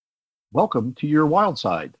Welcome to Your Wild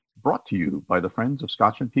Side, brought to you by the Friends of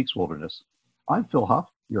Scotchman Peaks Wilderness. I'm Phil Huff,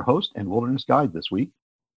 your host and wilderness guide this week.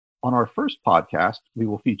 On our first podcast, we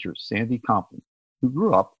will feature Sandy Compton, who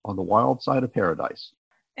grew up on the wild side of paradise.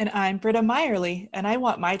 And I'm Britta Meyerly, and I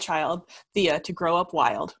want my child, Thea, to grow up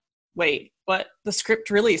wild. Wait, what? The script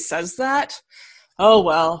really says that? Oh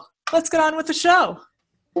well, let's get on with the show.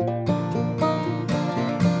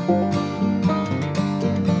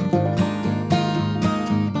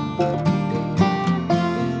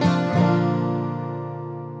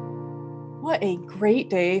 What a great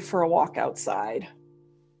day for a walk outside.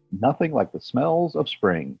 Nothing like the smells of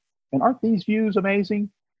spring. And aren't these views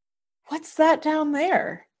amazing? What's that down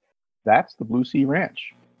there? That's the Blue Sea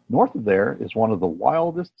Ranch. North of there is one of the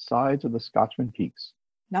wildest sides of the Scotchman Peaks.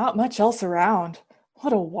 Not much else around.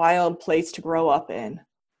 What a wild place to grow up in.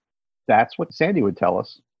 That's what Sandy would tell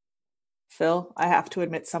us. Phil, I have to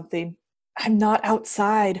admit something. I'm not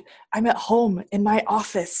outside. I'm at home in my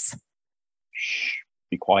office. Shh,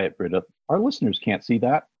 be quiet, Britta. Our listeners can't see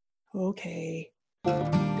that. Okay. When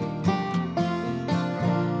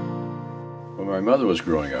my mother was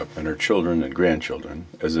growing up, and her children and grandchildren,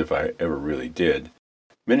 as if I ever really did,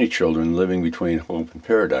 many children living between Hope and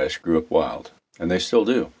Paradise grew up wild, and they still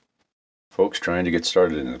do. Folks trying to get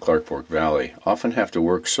started in the Clark Fork Valley often have to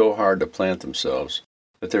work so hard to plant themselves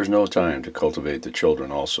that there's no time to cultivate the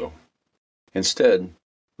children also. Instead,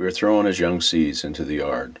 we are thrown as young seeds into the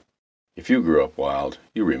yard. If you grew up wild,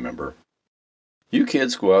 you remember. You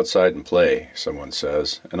kids go outside and play, someone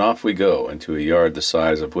says, and off we go into a yard the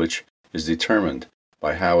size of which is determined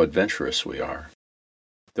by how adventurous we are.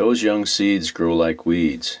 Those young seeds grow like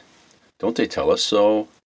weeds. Don't they tell us so?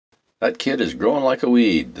 That kid is growing like a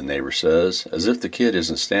weed, the neighbor says, as if the kid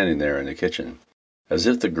isn't standing there in the kitchen, as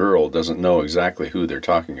if the girl doesn't know exactly who they're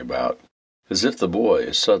talking about, as if the boy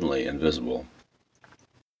is suddenly invisible.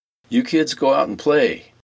 You kids go out and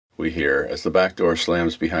play, we hear as the back door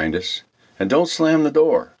slams behind us. And don't slam the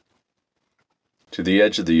door. To the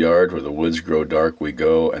edge of the yard where the woods grow dark we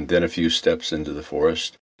go, and then a few steps into the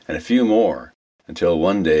forest, and a few more, until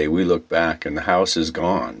one day we look back and the house is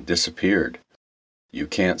gone, disappeared. You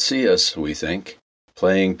can't see us, we think,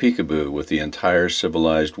 playing peekaboo with the entire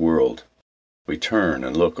civilized world. We turn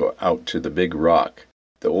and look out to the big rock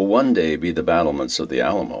that will one day be the battlements of the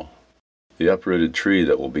Alamo, the uprooted tree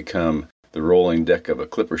that will become the rolling deck of a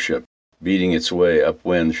clipper ship beating its way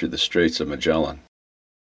upwind through the Straits of Magellan.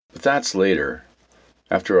 But that's later,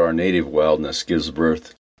 after our native wildness gives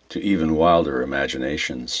birth to even wilder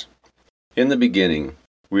imaginations. In the beginning,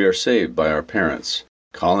 we are saved by our parents,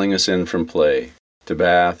 calling us in from play, to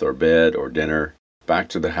bath or bed or dinner, back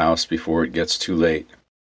to the house before it gets too late.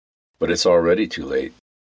 But it's already too late.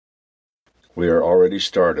 We are already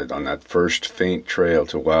started on that first faint trail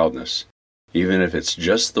to wildness, even if it's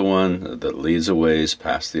just the one that leads a ways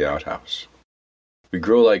past the outhouse. We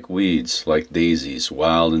grow like weeds, like daisies,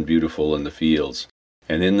 wild and beautiful in the fields,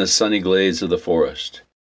 and in the sunny glades of the forest,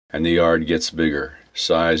 and the yard gets bigger,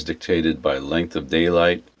 size dictated by length of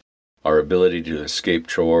daylight, our ability to escape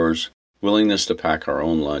chores, willingness to pack our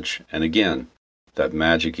own lunch, and again, that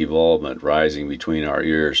magic evolvement rising between our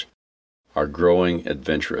ears, our growing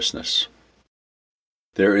adventurousness.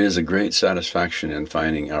 There is a great satisfaction in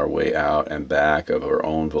finding our way out and back of our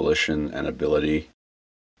own volition and ability.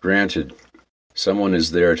 Granted, someone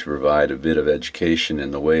is there to provide a bit of education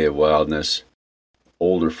in the way of wildness,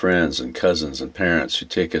 older friends and cousins and parents who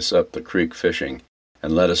take us up the creek fishing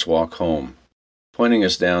and let us walk home, pointing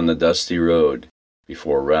us down the dusty road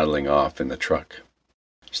before rattling off in the truck.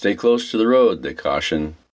 Stay close to the road, they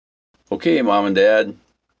caution. Okay, Mom and Dad.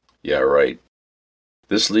 Yeah, right.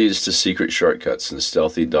 This leads to secret shortcuts and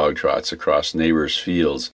stealthy dog trots across neighbors'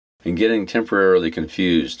 fields, and getting temporarily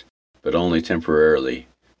confused, but only temporarily,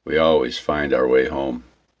 we always find our way home.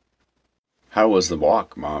 How was the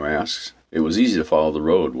walk, Mom asks. It was easy to follow the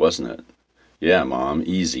road, wasn't it? Yeah, Mom,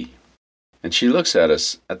 easy. And she looks at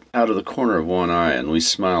us out of the corner of one eye, and we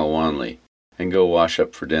smile wanly, and go wash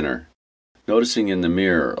up for dinner, noticing in the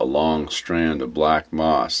mirror a long strand of black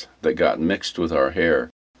moss that got mixed with our hair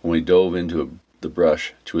when we dove into the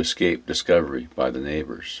brush to escape discovery by the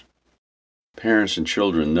neighbors. Parents and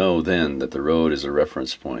children know then that the road is a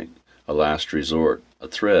reference point, a last resort, a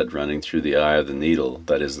thread running through the eye of the needle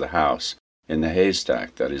that is the house, in the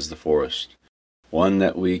haystack that is the forest, one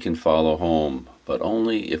that we can follow home, but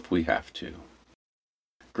only if we have to.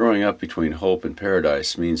 Growing up between Hope and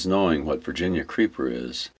Paradise means knowing what Virginia creeper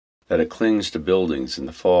is, that it clings to buildings in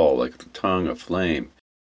the fall like the tongue of flame,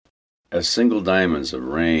 as single diamonds of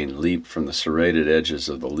rain leap from the serrated edges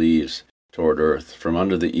of the leaves toward earth from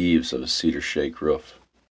under the eaves of a cedar shake roof.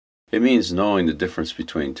 It means knowing the difference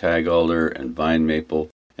between tag alder and vine maple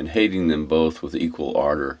and hating them both with equal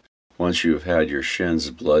ardor once you have had your shins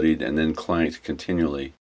bloodied and then clanked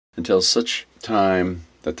continually until such time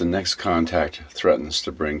that the next contact threatens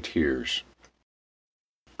to bring tears.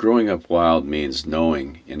 Growing up wild means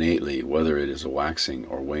knowing innately whether it is a waxing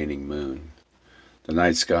or waning moon. The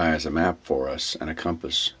night sky is a map for us and a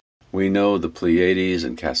compass. We know the Pleiades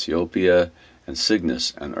and Cassiopeia and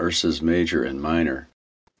Cygnus and Ursa's Major and Minor.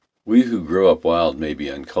 We who grow up wild may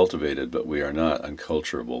be uncultivated, but we are not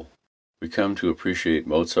unculturable. We come to appreciate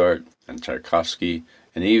Mozart and Tchaikovsky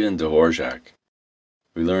and even Dvorak.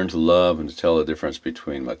 We learn to love and to tell the difference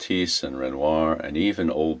between Matisse and Renoir and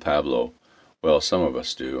even old Pablo. Well, some of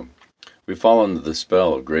us do. We fall under the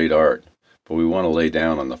spell of great art, but we want to lay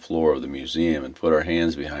down on the floor of the museum and put our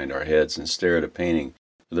hands behind our heads and stare at a painting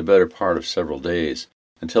for the better part of several days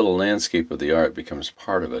until the landscape of the art becomes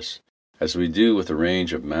part of us, as we do with a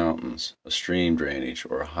range of mountains, a stream drainage,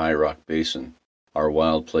 or a high rock basin, our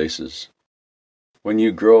wild places. When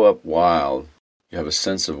you grow up wild, you have a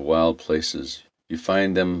sense of wild places. You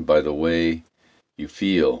find them by the way you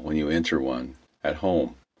feel when you enter one, at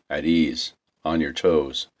home, at ease, on your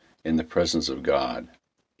toes, in the presence of God,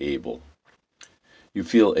 able. You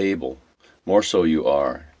feel able, more so you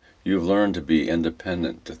are. You have learned to be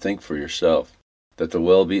independent, to think for yourself, that the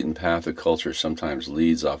well-beaten path of culture sometimes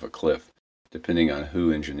leads off a cliff, depending on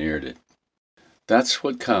who engineered it. That's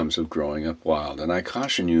what comes of growing up wild, and I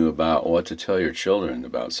caution you about what to tell your children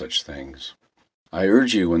about such things. I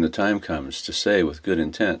urge you when the time comes to say with good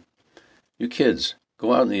intent, "You kids,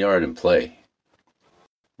 go out in the yard and play."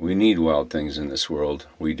 We need wild things in this world,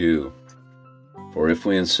 we do. For if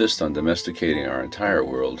we insist on domesticating our entire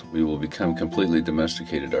world, we will become completely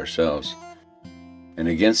domesticated ourselves. And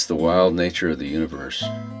against the wild nature of the universe,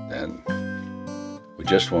 then we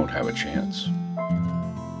just won't have a chance.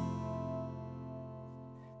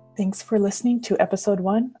 Thanks for listening to episode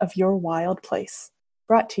 1 of Your Wild Place,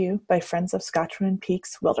 brought to you by Friends of Scotchman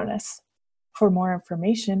Peaks Wilderness. For more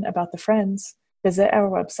information about the Friends, visit our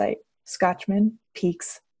website,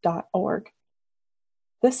 scotchmanpeaks.org.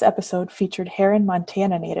 This episode featured Heron,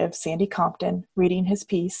 Montana native Sandy Compton reading his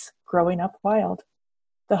piece, Growing Up Wild.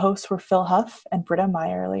 The hosts were Phil Huff and Britta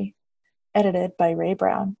Meyerly, edited by Ray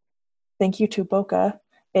Brown. Thank you to Boca,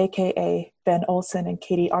 aka Ben Olson and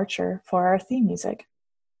Katie Archer, for our theme music.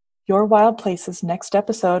 Your Wild Place's next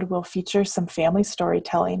episode will feature some family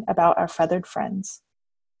storytelling about our feathered friends.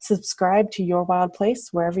 Subscribe to Your Wild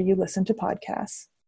Place wherever you listen to podcasts.